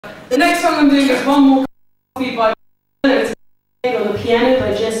The next song I'm doing is One More Coffee by it's on the piano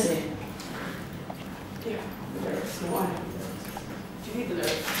by Jesse. Yeah, the lyrics. No, I have the lyrics. Do you need the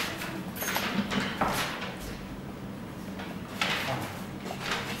lyrics?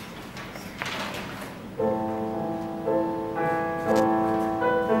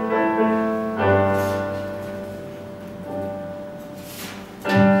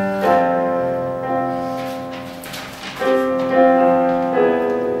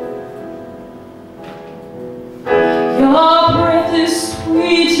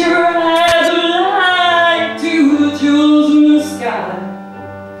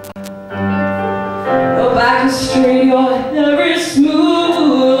 Straight, your hair is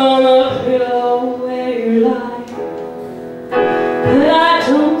smooth on a pillow where you lie. But I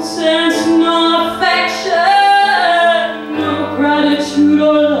don't sense no affection, no gratitude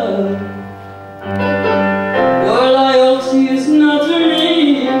or love. Your loyalty is not to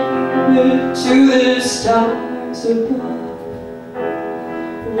me, but to the stars above.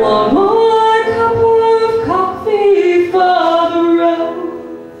 One more cup of coffee for the road.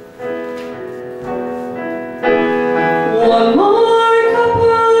 One more cup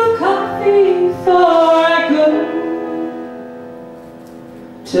of coffee before I go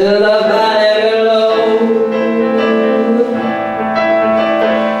to the valley below.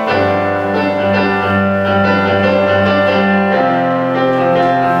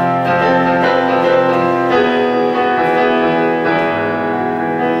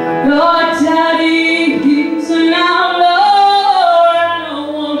 Your daddy, he's an outlaw and a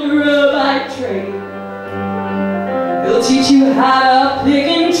wanderer by trade. He'll teach you how to pick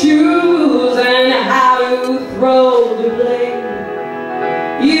and choose and how to throw the blade.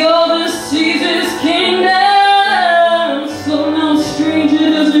 He oversees his kingdom, so no stranger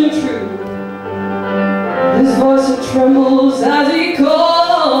doesn't intrude. His voice trembles as he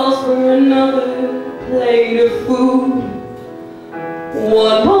calls for another plate of food.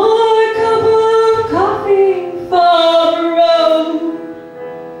 One more cup of coffee for the road.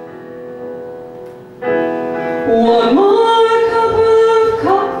 One more cup of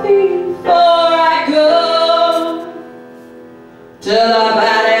coffee before I go to the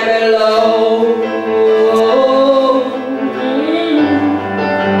valley below.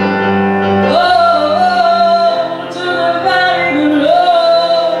 Oh, to the valley below.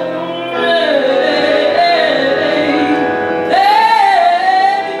 Hey, hey.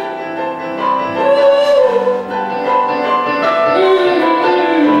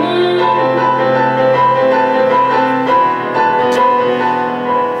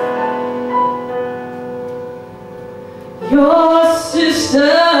 Your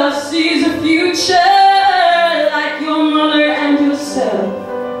sister sees a future like your mother and yourself.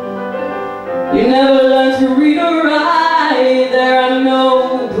 You never learn to read or write. There are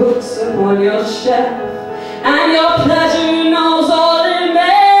no books upon your shelf, and your pleasure knows all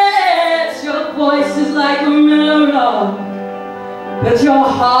limits. Your voice is like a mellow, but your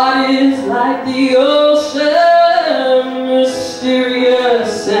heart is like the ocean,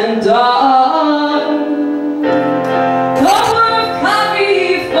 mysterious and dark.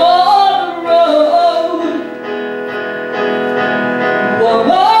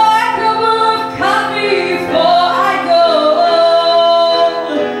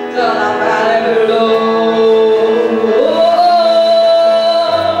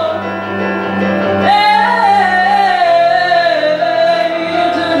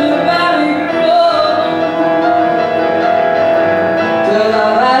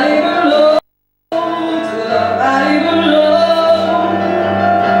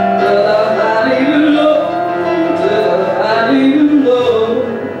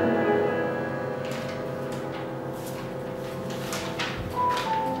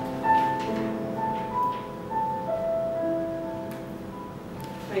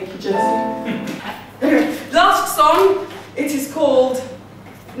 Thank you, Jesse. Last song, it is called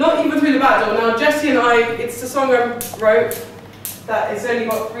Not Even Through the Back Door. Now, Jesse and I, it's a song I wrote that it's only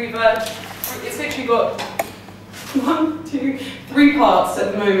got 3 verses. It's literally got 1, 2, 3 parts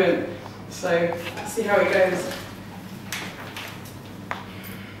at the moment. So, let's see how it goes.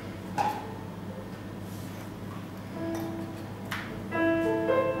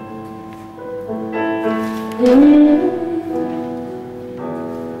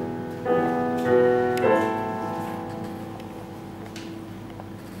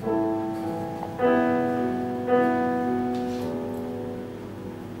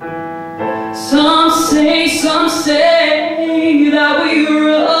 Some say that we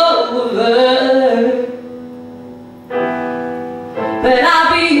were over, but I'll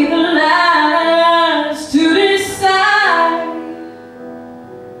be the last to decide.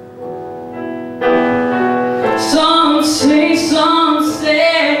 Some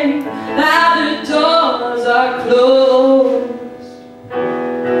say that the doors are closed,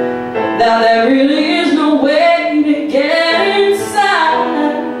 that there really is no way to get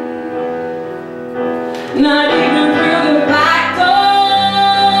inside, not even through the back door,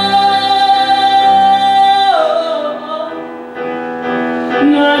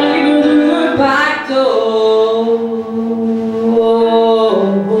 not even through the back door.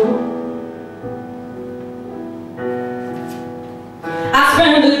 I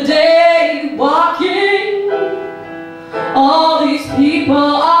spend the day walking, all these people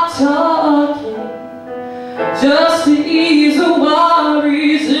are talking, just to ease the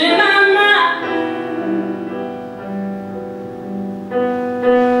worries in my mind.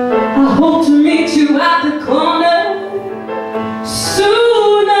 I hope to meet you at the corner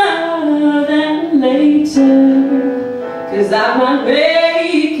sooner than later, 'cause I might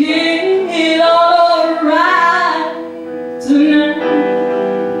make it alright tonight.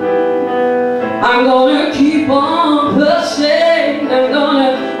 I'm gonna keep on pushing,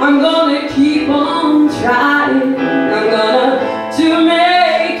 I'm gonna keep on trying, I'm gonna to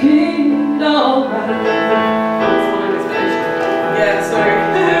make it alright. Yeah, sorry.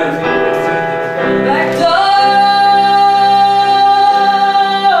 Back door,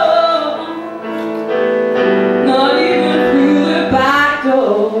 not even through the back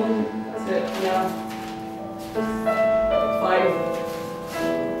door. That's it, yeah. Fine.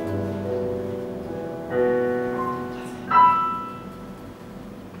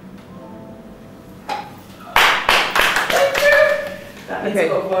 That needs a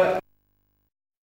lot of work.